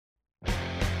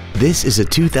This is a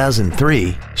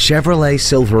 2003 Chevrolet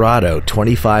Silverado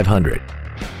 2500.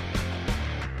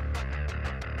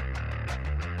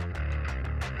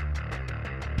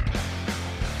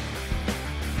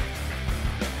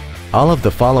 All of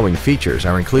the following features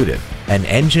are included: an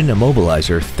engine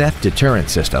immobilizer theft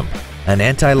deterrent system, an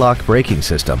anti-lock braking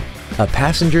system, a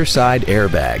passenger side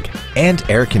airbag, and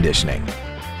air conditioning.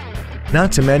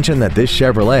 Not to mention that this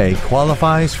Chevrolet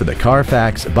qualifies for the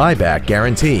Carfax buyback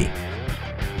guarantee.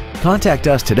 Contact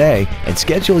us today and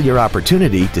schedule your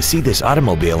opportunity to see this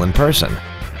automobile in person.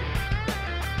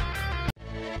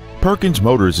 Perkins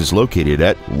Motors is located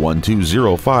at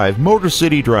 1205 Motor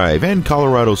City Drive in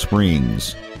Colorado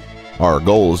Springs. Our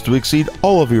goal is to exceed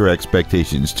all of your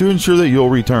expectations to ensure that you'll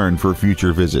return for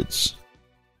future visits.